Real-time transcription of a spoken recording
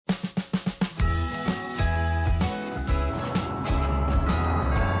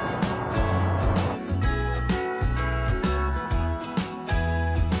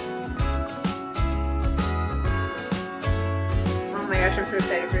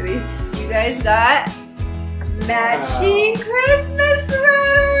girlies. You guys got matching Christmas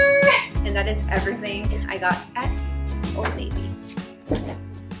sweater! And that is everything I got at Old Navy.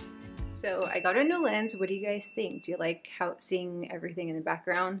 So I got a new lens. What do you guys think? Do you like how seeing everything in the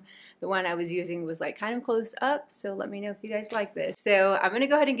background? The one I was using was like kind of close up, so let me know if you guys like this. So I'm gonna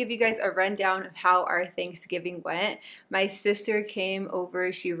go ahead and give you guys a rundown of how our Thanksgiving went. My sister came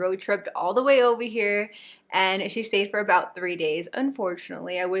over, she road tripped all the way over here, and she stayed for about 3 days.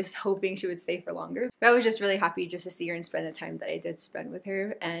 Unfortunately, I was hoping she would stay for longer, but I was just really happy just to see her and spend the time that I did spend with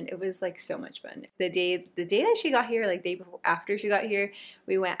her, and it was like so much fun. The day that she got here, like the day before, after she got here,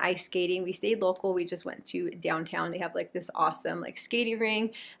 we went ice skating. We stayed local. We just went to downtown. They have like this awesome like skating ring.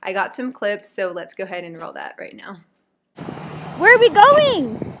 I got some clips, so let's go ahead and roll that right now. Where are we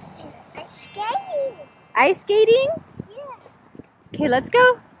going? Ice skating. Ice skating? Yeah. Okay, let's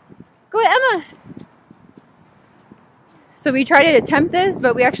go. Go ahead, Emma. So we tried to attempt this,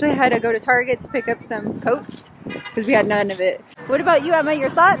 but we actually had to go to Target to pick up some coats because we had none of it. What about you, Emma?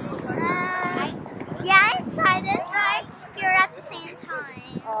 Your thoughts? Yeah, I'm excited, but I'm scared at the same time.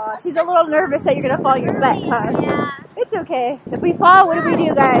 She's a little nervous that you're going to fall on your butt, huh? Yeah. It's okay. If we fall, what do we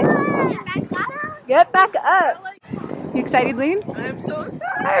do, guys? Get back up. Get back up. You excited, Lean? I'm so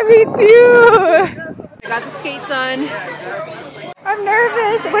excited. Me too. I got the skates on. I'm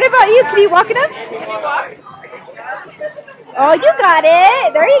nervous. What about you? Can you walk it up? Can you walk? Oh, you got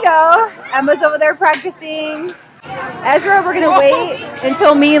it. There you go. Emma's over there practicing. Ezra, we're gonna wait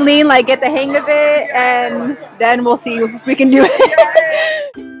until me and Lean like get the hang of it, and then we'll see if we can do it.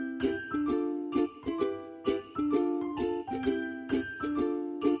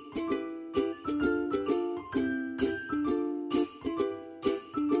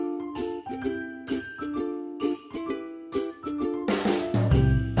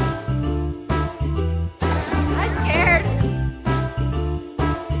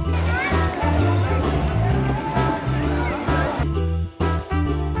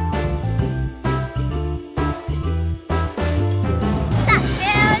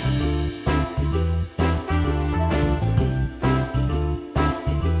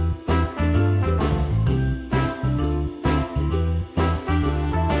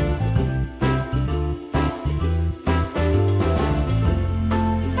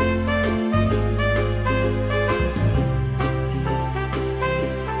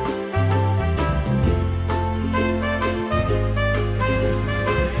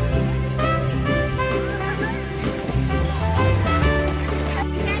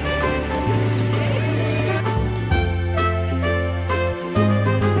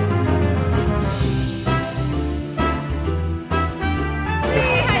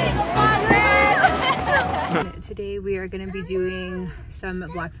 Today we are going to be doing some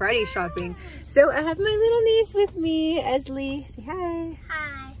Black Friday shopping. So I have my little niece with me, Esley. Say hi.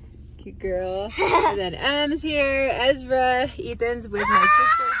 Hi. Cute girl. And then Em's here, Ezra, Ethan's with my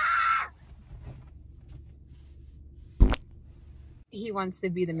sister. He wants to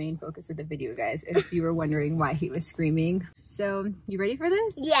be the main focus of the video, guys, if you were wondering why he was screaming. So, you ready for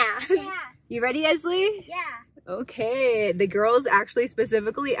this? Yeah. Yeah. You ready, Esley? Yeah. Okay, the girls actually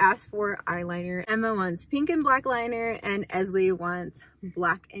specifically asked for eyeliner. Emma wants pink and black liner, and Esley wants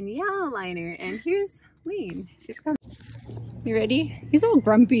black and yellow liner. And here's Lean. She's coming. You ready? He's all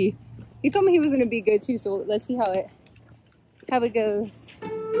grumpy. He told me he was gonna be good too, so let's see how it goes.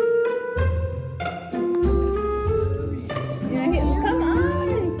 Come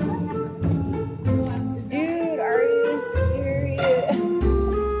on! Dude, are you serious?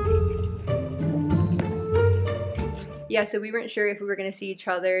 Yeah, so we weren't sure if we were going to see each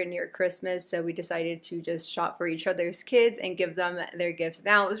other near Christmas, so we decided to just shop for each other's kids and give them their gifts.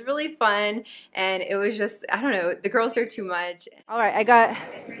 Now, it was really fun, and it was just, I don't know, the girls are too much. All right, I got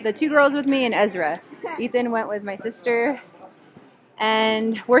the two girls with me and Ezra. Ethan went with my sister.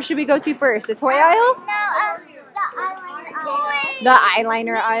 And where should we go to first? The toy aisle? No, the eyeliner aisle. The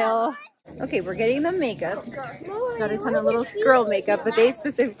eyeliner aisle. Okay, we're getting them makeup. Got a ton of little girl makeup, but they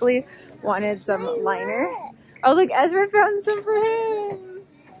specifically wanted some liner. Oh, look, Ezra found some for him.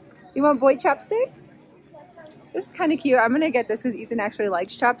 You want boy chapstick? This is kind of cute. I'm going to get this because Ethan actually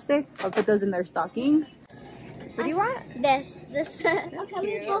likes chapstick. I'll put those in their stockings. What do you want? This. That's cute.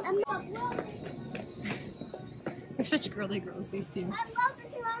 They're such girly girls, these two. I love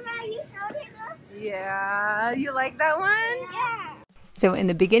this one. You showed me this? Yeah. You like that one? Yeah. So in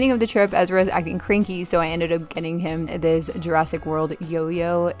the beginning of the trip, Ezra was acting cranky, so I ended up getting him this Jurassic World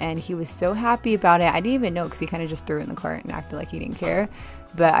yo-yo, and he was so happy about it. I didn't even know because he kind of just threw it in the cart and acted like he didn't care.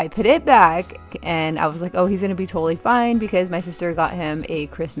 But I put it back, and I was like, oh, he's going to be totally fine because my sister got him a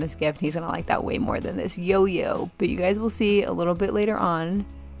Christmas gift. He's going to like that way more than this yo-yo. But you guys will see a little bit later on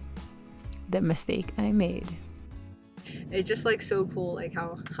the mistake I made. It's just like so cool, like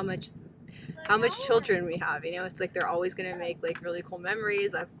how much children we have, you know. It's like they're always gonna make like really cool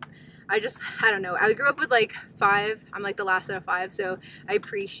memories. I don't know, I grew up with like 5, I'm like the last out of 5, so I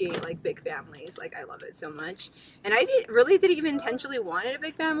appreciate like big families. Like I love it so much, and I really didn't even intentionally wanted a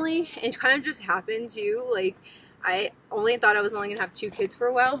big family. It kind of just happened too. Like I only thought I was only gonna have 2 kids for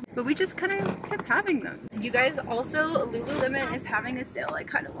a while, but we just kind of kept having them. You guys, also Lululemon is having a sale. I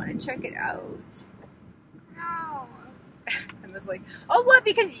kind of want to check it out. No. Emma's like, oh, what?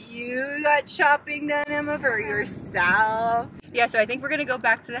 Because you got shopping done, Emma, for yourself? Yeah, so I think we're gonna go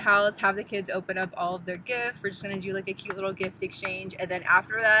back to the house, have the kids open up all of their gifts. We're just gonna do like a cute little gift exchange, and then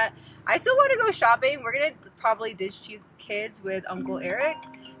after that, I still want to go shopping. We're gonna probably ditch you kids with Uncle Eric.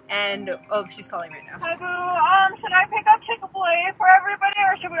 And oh, she's calling right now. Hi, Boo. Should I pick up Chick-fil-A for everybody,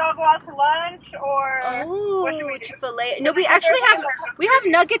 or should we all go out to lunch, or what should we do? Chick-fil-A. No, we actually have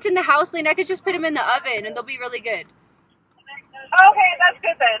nuggets in the house, Lane. I could just put them in the oven, and they'll be really good. Okay, that's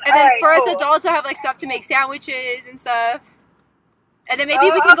good then. And then for us adults, I have like stuff to make sandwiches and stuff. And then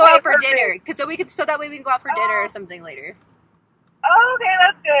maybe we can go out for dinner, because so that way we can go out for dinner or something later. Okay,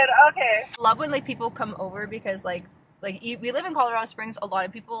 that's good. Okay. I love when like people come over, because like we live in Colorado Springs. A lot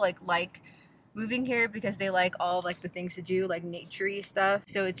of people like moving here because they like all like the things to do, like nature-y stuff.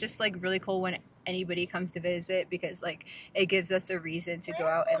 So it's just like really cool when anybody comes to visit, because like it gives us a reason to go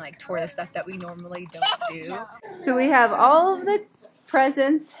out and like tour the stuff that we normally don't do. So we have all of the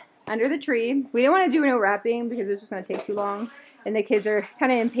presents under the tree. We didn't want to do no wrapping because it's just going to take too long, and the kids are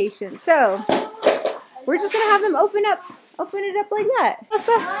kind of impatient. So we're just going to have them open it up like that. What's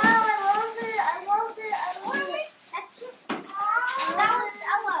that? I love it. That one's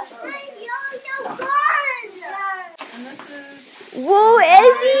Ella's. Whoa,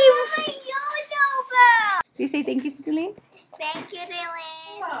 Ezzy! My yo-yo bell. Do you say thank you to Delene? Thank you,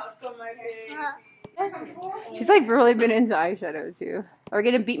 Dylan. Welcome, my baby. She's like really been into eyeshadow too. Are we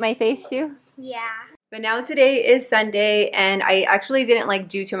gonna beat my face too? Yeah. But now today is Sunday, and I actually didn't like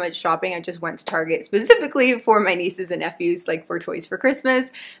do too much shopping. I just went to Target specifically for my nieces and nephews, like for toys for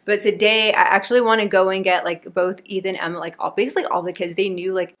Christmas. But today I actually want to go and get like both Ethan and Emma, like basically all the kids. They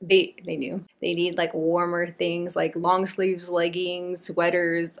knew like they knew they need like warmer things, like long sleeves, leggings,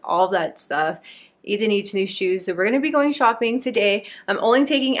 sweaters, all that stuff. Ethan needs new shoes, so we're gonna be going shopping today. I'm only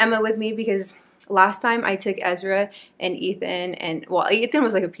taking Emma with me because last time I took Ezra and Ethan, and well, Ethan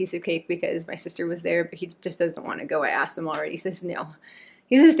was like a piece of cake because my sister was there, but he just doesn't want to go. I asked him already. He says no,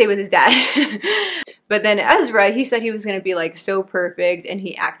 he's gonna stay with his dad. But then Ezra, he said he was gonna be like so perfect, and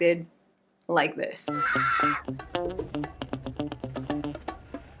he acted like this.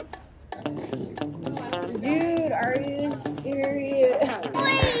 Dude, are you serious?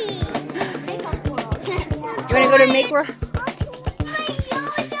 Wait. You wanna go to Make World?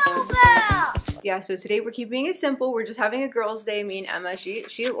 Yeah, so today we're keeping it simple. We're just having a girls' day. Me and Emma, she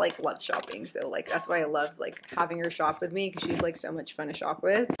like loves shopping, so like that's why I love like having her shop with me, because she's like so much fun to shop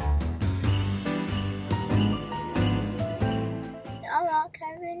with. Oh,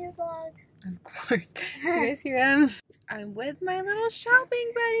 can I be in your vlog? Of course. You guys hear him? I'm with my little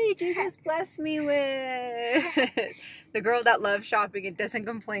shopping buddy Jesus bless me with. The girl that loves shopping and doesn't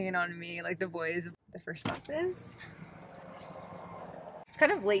complain on me like the boys. The first stop is... It's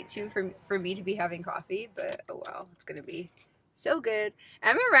kind of late too for me to be having coffee, but oh wow, it's gonna be so good.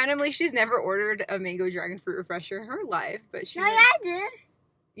 Emma randomly, she's never ordered a mango dragon fruit refresher in her life, but she... No, yeah, I did.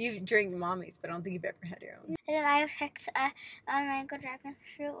 You drank Mommy's, but I don't think you've ever had your own. And then I picked a mango dragon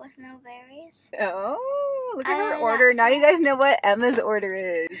fruit with no berries. Oh, look at her order. Now you guys know what Emma's order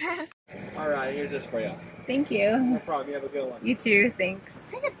is. Alright, here's this for you. Thank you. No problem, you have a good one. You too, thanks.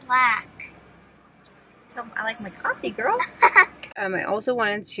 Why is it black? Tell them I like my coffee, girl. I also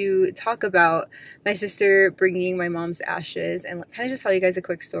wanted to talk about my sister bringing my mom's ashes, and kind of just tell you guys a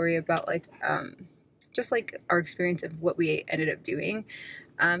quick story about like just like our experience of what we ended up doing.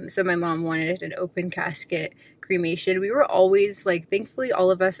 So my mom wanted an open casket cremation. We were always like, thankfully all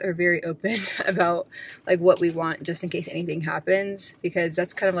of us are very open about like what we want, just in case anything happens, because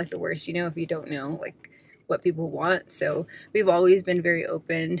that's kind of like the worst, you know, if you don't know like what people want. So we've always been very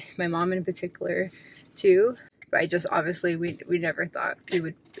open, my mom in particular too. But I just, obviously we never thought we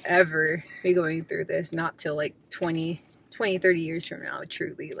would ever be going through this, not till like 20, 30 years from now,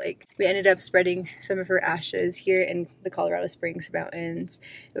 truly. Like, we ended up spreading some of her ashes here in the Colorado Springs mountains.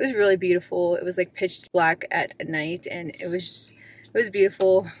 It was really beautiful. It was like pitch black at night, and it was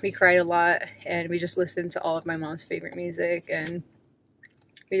beautiful. We cried a lot, and we just listened to all of my mom's favorite music, and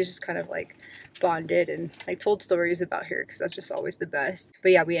we just kind of like bonded and like told stories about her, because that's just always the best.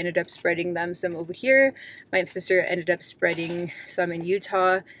 But yeah, we ended up spreading them some over here. My sister ended up spreading some in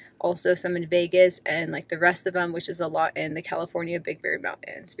Utah, also some in Vegas, and like the rest of them, which is a lot, in the California Big Bear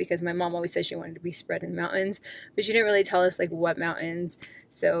Mountains, because my mom always said she wanted to be spread in mountains, but she didn't really tell us like what mountains.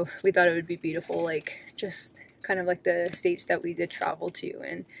 So we thought it would be beautiful, like just kind of like the states that we did travel to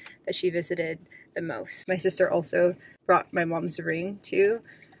and that she visited the most. My sister also brought my mom's ring too.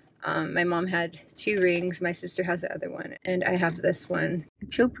 My mom had 2 rings, my sister has the other one, and I have this one.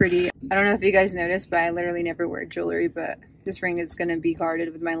 It's so pretty. I don't know if you guys noticed, but I literally never wear jewelry, but this ring is going to be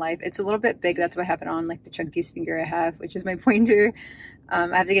guarded with my life. It's a little bit big, that's why I have it on like the chunkiest finger I have, which is my pointer. I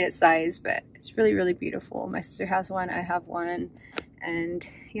have to get it sized, but it's really, really beautiful. My sister has one, I have one, and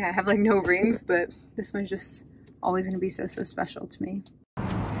yeah, I have like no rings, but this one's just always going to be so, so special to me.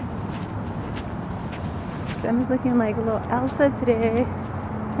 Emma's looking like a little Elsa today.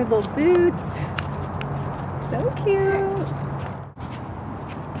 Her little boots. So cute.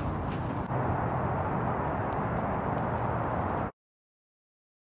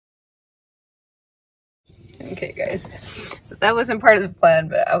 Okay guys, so that wasn't part of the plan,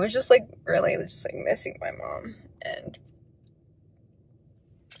 but I was just like really just like missing my mom, and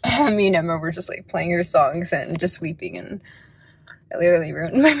me and Emma were just like playing her songs and just weeping, and I literally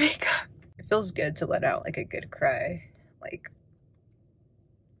ruined my makeup. It feels good to let out like a good cry. Like,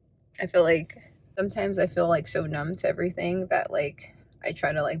 I feel like sometimes I feel like so numb to everything that like I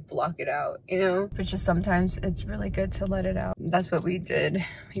try to like block it out, you know? But just sometimes it's really good to let it out. That's what we did.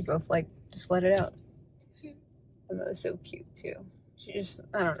 We both like just let it out. Emma was so cute too. She just,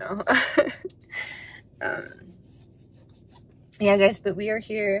 I don't know. Yeah guys, but we are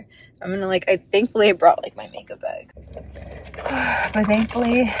here. I'm gonna like, thankfully I brought like my makeup bag. But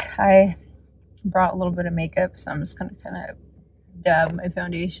thankfully I brought a little bit of makeup, so I'm just gonna kind of dab my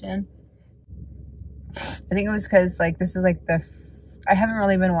foundation. I think it was because like this is like I haven't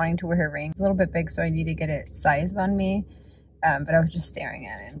really been wanting to wear her ring. It's a little bit big, so I need to get it sized on me. But I was just staring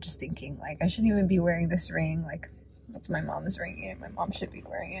at it and just thinking like I shouldn't even be wearing this ring. Like, it's my mom's ring and my mom should be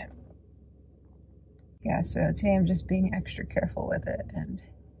wearing it. Yeah, so today I'm just being extra careful with it, and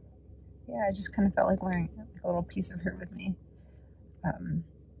yeah, I just kind of felt like wearing like a little piece of her with me.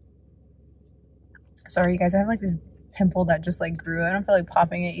 Sorry you guys, I have like this pimple that just like grew. I don't feel like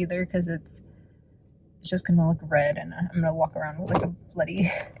popping it either because it's just gonna look red, and I'm gonna walk around with like a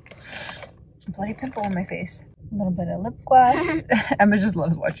bloody pimple on my face. A little bit of lip gloss. Emma just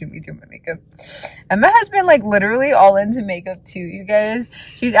loves watching me do my makeup. Emma has been like literally all into makeup too, you guys.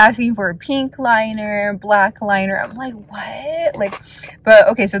 She's asking for a pink liner, black liner. I'm like, what? Like, but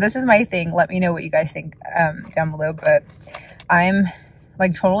okay, so this is my thing. Let me know what you guys think down below. But I'm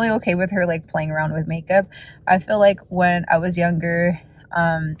like totally okay with her like playing around with makeup. I feel like when I was younger,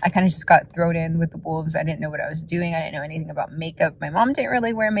 I kind of just got thrown in with the wolves. I didn't know what I was doing. I didn't know anything about makeup. My mom didn't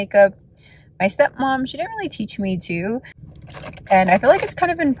really wear makeup. My stepmom, she didn't really teach me to. And I feel like it's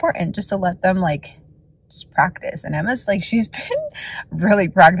kind of important just to let them like just practice. And Emma's like, she's been really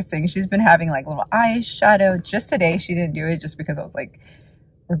practicing. She's been having like little eyeshadow. Just today she didn't do it just because I was like,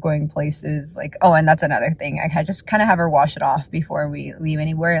 we're going places. Like, oh, and that's another thing. I just kind of have her wash it off before we leave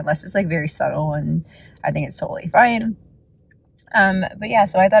anywhere, unless it's like very subtle, and I think it's totally fine. But yeah,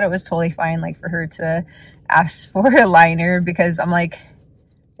 so I thought it was totally fine like for her to ask for a liner, because I'm like,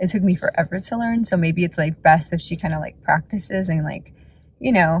 it took me forever to learn, so maybe it's like best if she kind of like practices and like,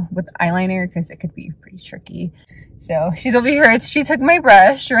 you know, with eyeliner, because it could be pretty tricky. So she's over here. She took my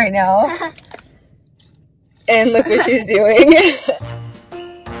brush right now and look what she's doing.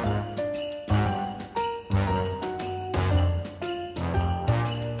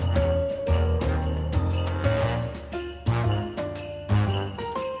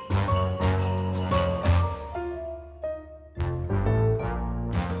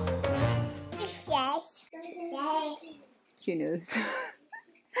 She knows.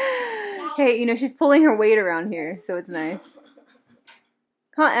 Hey, you know, she's pulling her weight around here, so it's nice.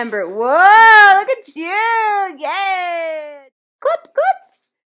 Come on, Ember. Whoa, look at you. Yay. Clap,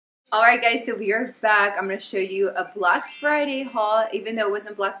 clap. Alright guys, so we are back. I'm going to show you a Black Friday haul, even though it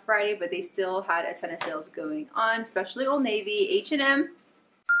wasn't Black Friday, but they still had a ton of sales going on, especially Old Navy, H&M.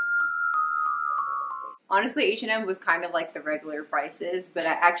 Honestly, H&M was kind of like the regular prices, but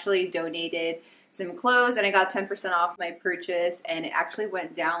I actually donated some clothes and I got 10% off my purchase, and it actually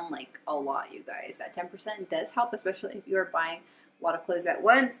went down like a lot, you guys. That 10% does help, especially if you are buying a lot of clothes at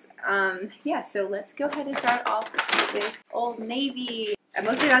once. Yeah, so let's go ahead and start off with Old Navy. I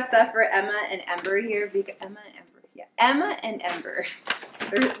mostly got stuff for Emma and Ember here, because Emma and Ember.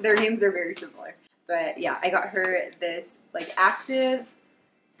 Their names are very similar. But yeah, I got her this like active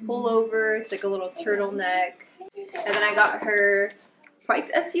pullover. It's like a little turtleneck. And then I got her quite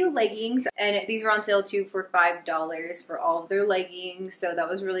a few leggings, and these were on sale too for $5 for all of their leggings, so that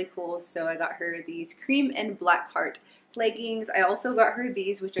was really cool. So I got her these cream and black heart leggings. I also got her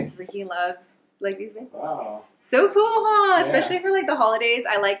these, which I freaking love. Like these, babe? Wow. So cool, huh? Yeah. Especially for like the holidays.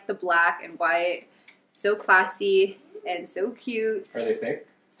 I like the black and white. So classy and so cute. Are they thick?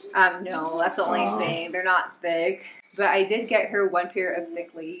 No, that's the only thing. They're not thick. But I did get her one pair of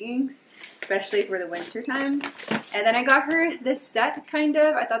thick leggings, especially for the winter time. And then I got her this set, kind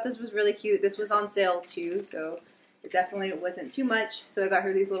of. I thought this was really cute. This was on sale too, so it definitely wasn't too much. So I got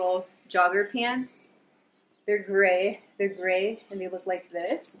her these little jogger pants. They're gray. They're gray, and they look like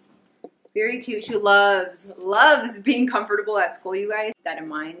this. Very cute. She loves being comfortable at school, you guys. Keep that in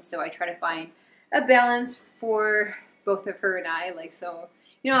mind. So I try to find a balance for both of her and I. Like, so,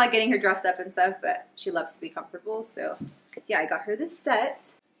 you know, like getting her dressed up and stuff, but she loves to be comfortable. So yeah, I got her this set.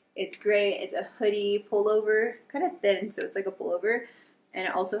 It's gray. It's a hoodie pullover, kind of thin, so it's like a pullover. And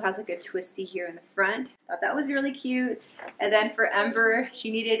it also has like a twisty here in the front. Thought that was really cute. And then for Ember,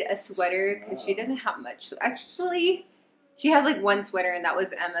 she needed a sweater because she doesn't have much. So actually, she has like one sweater, and that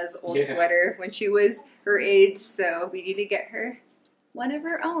was Emma's old sweater when she was her age. So we need to get her one of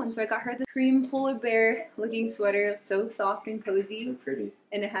her own. So I got her the cream polar bear looking sweater. It's so soft and cozy. So pretty.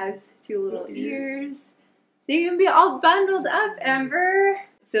 And it has two little ears. So you can be all bundled up, Ember.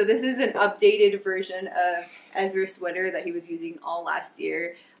 So this is an updated version of Ezra's sweater that he was using all last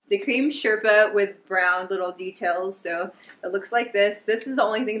year. It's a cream Sherpa with brown little details. So it looks like this. This is the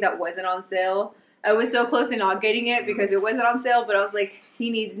only thing that wasn't on sale. I was so close to not getting it because it wasn't on sale, but I was like, he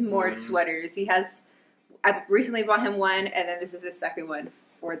needs more sweaters. I recently bought him one, and then this is his second one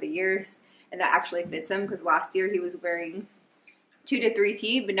for the years, and that actually fits him because last year he was wearing 2 to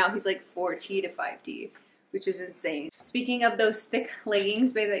 3T, but now he's like 4T to 5T, which is insane. Speaking of those thick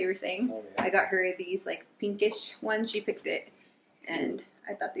leggings, babe, that you were saying, I got her these like pinkish ones. She picked it, and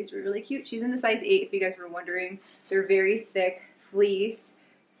I thought these were really cute. She's in the size 8, if you guys were wondering. They're very thick fleece,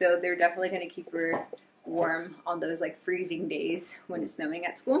 so they're definitely going to keep her warm on those like freezing days when it's snowing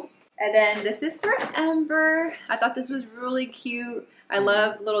at school. And then this is for Ember. I thought this was really cute. I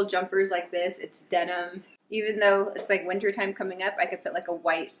love little jumpers like this. It's denim. Even though it's like wintertime coming up, I could put like a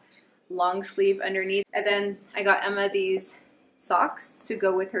white long sleeve underneath. And then I got Emma these socks to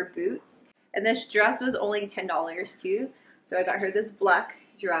go with her boots. And this dress was only $10 too. So I got her this black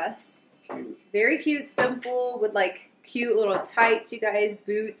dress. It's very cute, simple, with like cute little tights, you guys,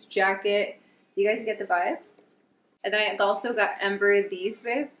 boots, jacket. You guys get the vibe? And then I also got Ember these,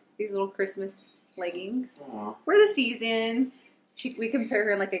 babe. These little Christmas leggings for the season. We can pair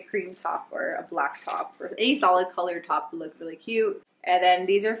her in like a cream top or a black top, or any solid colored top would look really cute. And then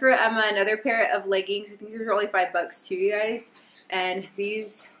these are for Emma, another pair of leggings. I think these are only $5 too, you guys. And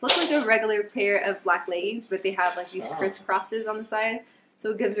these look like a regular pair of black leggings, but they have like these crisscrosses on the side,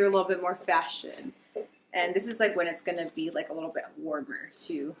 so it gives her a little bit more fashion. And this is like when it's gonna be like a little bit warmer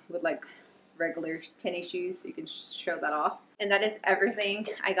too, with like regular tennis shoes, so you can show that off. And that is everything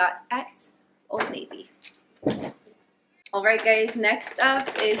I got at Old Navy. Alright guys, next up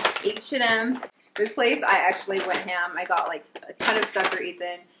is H&M. This place I actually went ham. I got like a ton of stuff for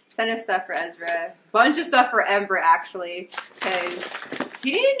Ethan, a ton of stuff for Ezra, bunch of stuff for Ember actually, because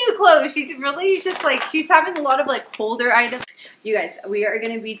she needed new clothes. She really just like, she's having a lot of like colder items. You guys, we are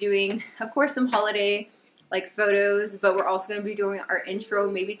going to be doing, of course, some holiday like photos, but we're also going to be doing our intro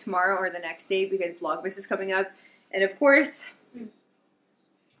maybe tomorrow or the next day because Vlogmas is coming up. And of course,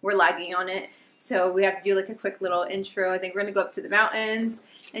 we're lagging on it. So we have to do like a quick little intro. I think we're going to go up to the mountains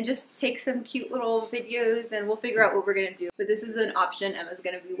and just take some cute little videos, and we'll figure out what we're going to do. But this is an option Emma's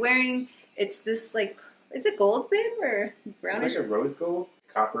going to be wearing. It's this like, is it gold, babe, or brownish? It's like a rose gold?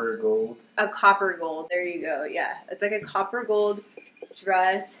 Copper gold? A copper gold. There you go. Yeah. It's like a copper gold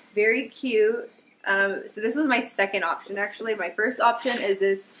dress. Very cute. So this was my second option actually. My first option is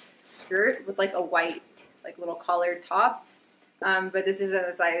this skirt with like a white like little collared top. But this is in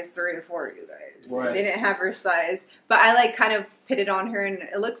a size 3 to 4, you guys. I didn't have her size. But I like kind of pitted on her and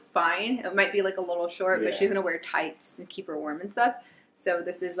it looked fine. It might be like a little short, but she's going to wear tights and keep her warm and stuff. So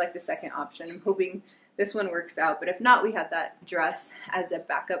this is like the second option. I'm hoping this one works out. But if not, we had that dress as a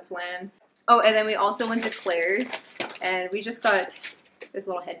backup plan. Oh, and then we also went to Claire's and we just got this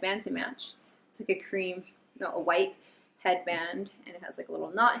little headband to match. It's like a cream, no, a white headband, and it has like a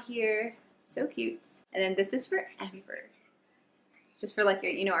little knot here. So cute. And then this is for Ember. Just for like,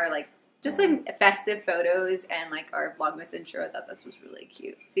 you know, our like, just like festive photos and like our Vlogmas intro. I thought this was really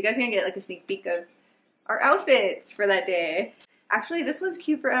cute. So you guys are going to get like a sneak peek of our outfits for that day. Actually, this one's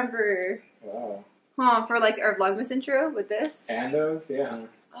cute for Ember. Wow. Huh, for like our Vlogmas intro with this. And those, yeah.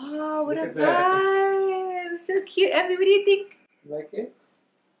 Oh, what Look a at that. vibe. So cute. Emmy, what do you think? You like it?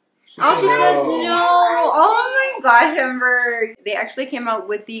 Oh, she says No. no. Oh my gosh, Ember. They actually came out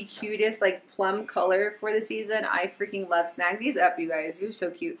with the cutest like plum color for the season. I freaking love. Snag these up, you guys. They're so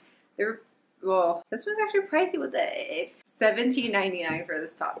cute. They're, well, this one's actually pricey with it. $17.99 for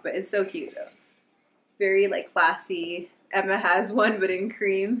this top, but it's so cute though. Very like classy. Emma has one, but in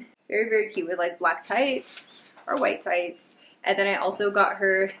cream. Very, very cute with like black tights or white tights. And then I also got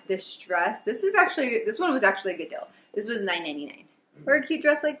her this dress. This one was actually a good deal. This was $9.99. For a cute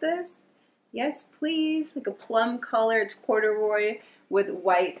dress like this? Yes, please. Like a plum color. It's corduroy with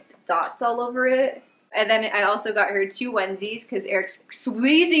white dots all over it. And then I also got her 2 onesies because Eric's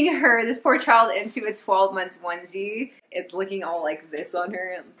squeezing her, this poor child, into a 12-month onesie. It's looking all like this on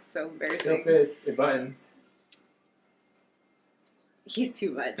her. It's so embarrassing. Still fits. It buttons. He's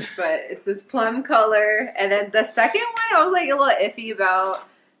too much, but it's this plum color. And then the second one I was like a little iffy about.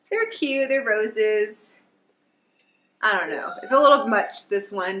 They're cute. They're roses. I don't know. It's a little much,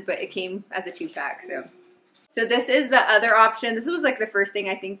 this one, but it came as a 2-pack, so this is the other option. This was like the first thing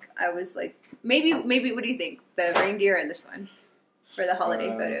I think I was like, maybe, what do you think? The reindeer and this one for the holiday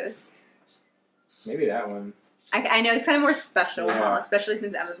photos. Maybe that one. I know it's kind of more special, Yeah. especially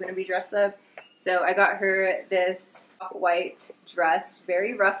since Emma's going to be dressed up. So I got her this white dress,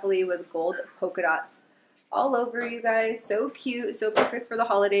 very ruffly with gold polka dots all over, you guys. So cute, so perfect for the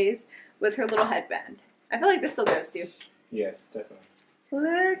holidays with her little headband. I feel like this still goes too. Yes, definitely.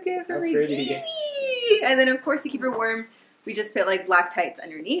 Look at her How pretty. bikini. And then of course to keep her warm, we just put like black tights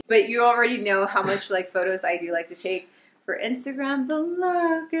underneath. But you already know how much like photos I do like to take for Instagram. But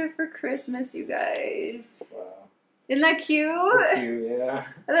look at for Christmas, you guys. Wow. Isn't that cute? That's cute, yeah.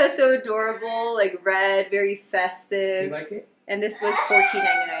 That's so adorable. Like red, very festive. You like it? And this was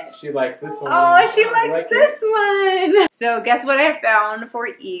 $14.99. She likes this one. Oh, she You likes like this one. So guess what I found for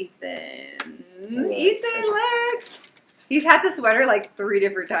Ethan? Ethan, look. He's had the sweater like 3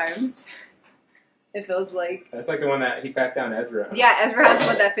 different times. It feels like. That's like the one that he passed down to Ezra. Yeah, Ezra has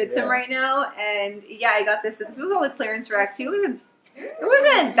one that fits him Yeah. right now. And yeah, I got this. This was all the clearance rack too. It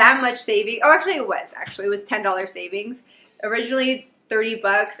wasn't that much saving. Oh, actually it was. Actually, it was $10 savings. Originally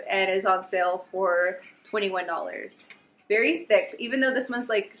 $30 and is on sale for $21. Very thick. Even though this one's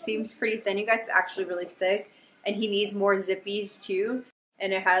like seems pretty thin, you guys, it's actually really thick. And he needs more zippies too.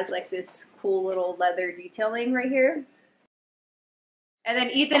 And it has like this cool little leather detailing right here. And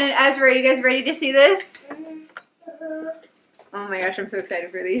then Ethan and Ezra, are you guys ready to see this? Oh my gosh, I'm so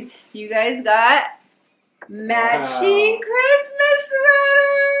excited for these. You guys got matching Christmas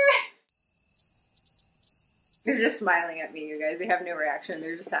sweater. They're just smiling at me, you guys. They have no reaction.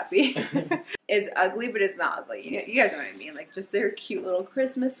 They're just happy. It's ugly, but it's not ugly. You guys know what I mean. Like just their cute little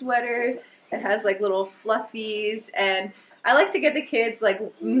Christmas sweater. It has like little fluffies, and I like to get the kids like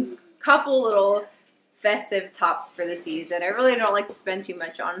a couple little festive tops for the season. I really don't like to spend too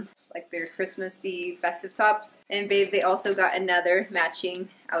much on like their Christmassy festive tops. And babe, they also got another matching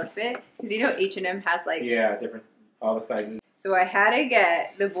outfit because you know H&M has like different, all the sizes. So I had to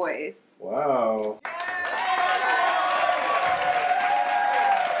get the boys. Wow.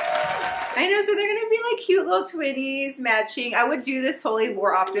 I know, so they're gonna be like cute little twinnies matching. I would do this totally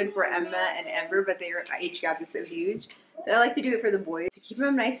more often for Emma and Amber, but their age gap is so huge. So I like to do it for the boys to keep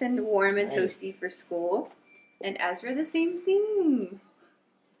them nice and warm and toasty for school. And Ezra, the same thing.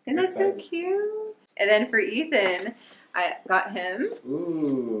 And that's so cute. And then for Ethan, I got him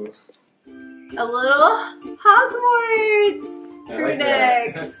Ooh. a little Hogwarts crew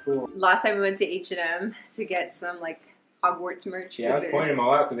neck. That's cool. Last time we went to H&M to get some like Hogwarts merch. Yeah, I was pointing them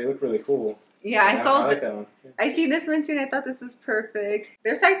all out because they look really cool. Yeah, I saw. I like that one. I seen this one too, and I thought this was perfect.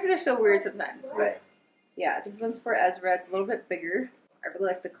 Their sizes are so weird sometimes, but yeah, this one's for Ezra. It's a little bit bigger. I really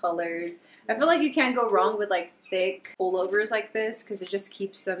like the colors. I feel like you can't go wrong with like thick pullovers like this because it just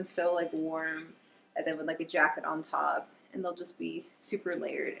keeps them so like warm, and then with like a jacket on top, and they'll just be super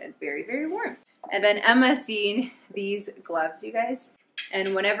layered and very, very warm. And then Emma's seen these gloves, you guys.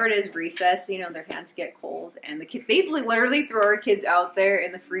 And whenever it is recess, you know, their hands get cold. And the kids, they literally throw our kids out there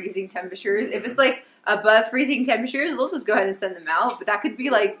in the freezing temperatures. If it's like above freezing temperatures, they'll just go ahead and send them out. But that could be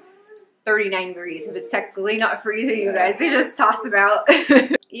like 39 degrees. If it's technically not freezing, you guys, they just toss them out.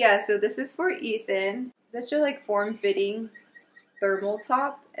 Yeah, so this is for Ethan. It's such a like form-fitting thermal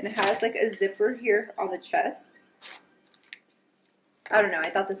top. And it has like a zipper here on the chest. I don't know. I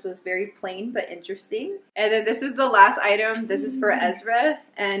thought this was very plain but interesting. And then this is the last item. This is for Ezra,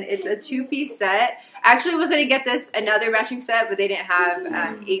 and it's a 2-piece set. I actually was gonna get this another matching set, but they didn't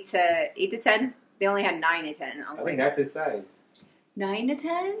have 8 to 10. They only had 9 to 10. I was I think that's his size. 9 to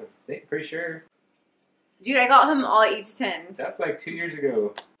 10? Pretty sure. Dude, I got him all 8 to 10. That's like 2 years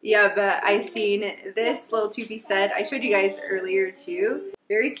ago. Yeah, but I seen this little 2-piece set. I showed you guys earlier too.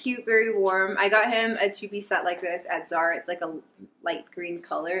 Very cute, very warm. I got him a 2-piece set like this at Zara. It's like a light green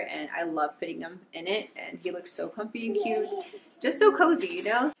color, and I love putting him in it. And he looks so comfy and cute. Just so cozy, you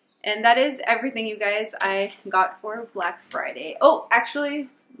know? And that is everything, you guys, I got for Black Friday. Oh, actually,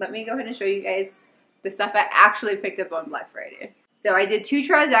 let me go ahead and show you guys the stuff I actually picked up on Black Friday. So I did 2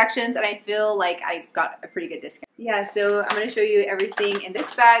 transactions, and I feel like I got a pretty good discount. Yeah, so I'm going to show you everything in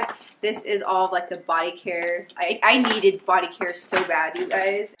this bag. This is all of like the body care. I needed body care so bad, you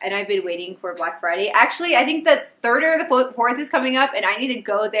guys. And I've been waiting for Black Friday. Actually, I think the 3rd or the 4th is coming up, and I need to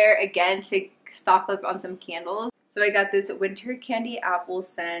go there again to stock up on some candles. So I got this winter candy apple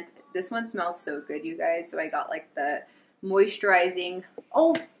scent. This one smells so good, you guys. So I got like the moisturizing.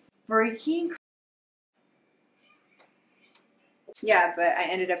 Oh, freaking. Yeah, but I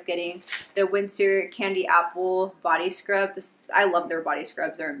ended up getting the Winter Candy Apple Body Scrub. I love their body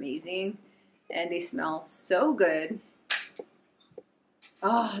scrubs. They're amazing. And they smell so good.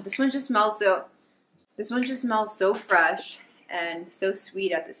 Oh, this one just smells so fresh and so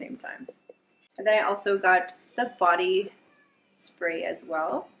sweet at the same time. And then I also got the body spray as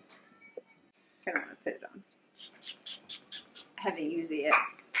well. I don't want to put it on. I haven't used it yet.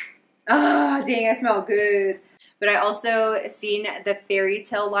 Oh, dang, I smell good. But I also seen the Fairy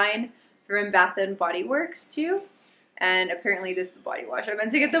Tale line from Bath & Body Works too. And apparently this is the body wash. I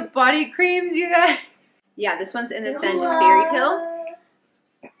meant to get the body creams, you guys. Yeah, this one's in the scent Fairy Tale.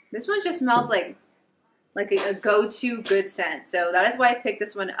 This one just smells like a go-to good scent. So that is why I picked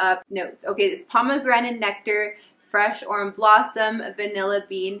this one up. Notes. Okay, it's pomegranate nectar, fresh orange blossom, vanilla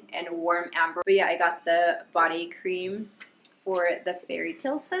bean, and warm amber. But yeah, I got the body cream for the Fairy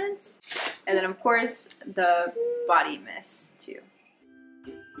Tale scents. And then of course the body mist too.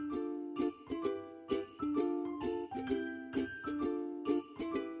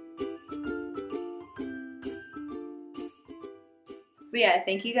 But yeah,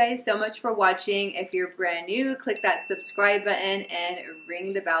 thank you guys so much for watching. If you're brand new, click that subscribe button and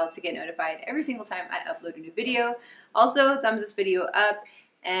ring the bell to get notified every single time I upload a new video. Also, thumbs this video up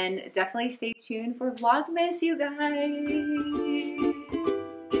and definitely stay tuned for Vlogmas, you guys.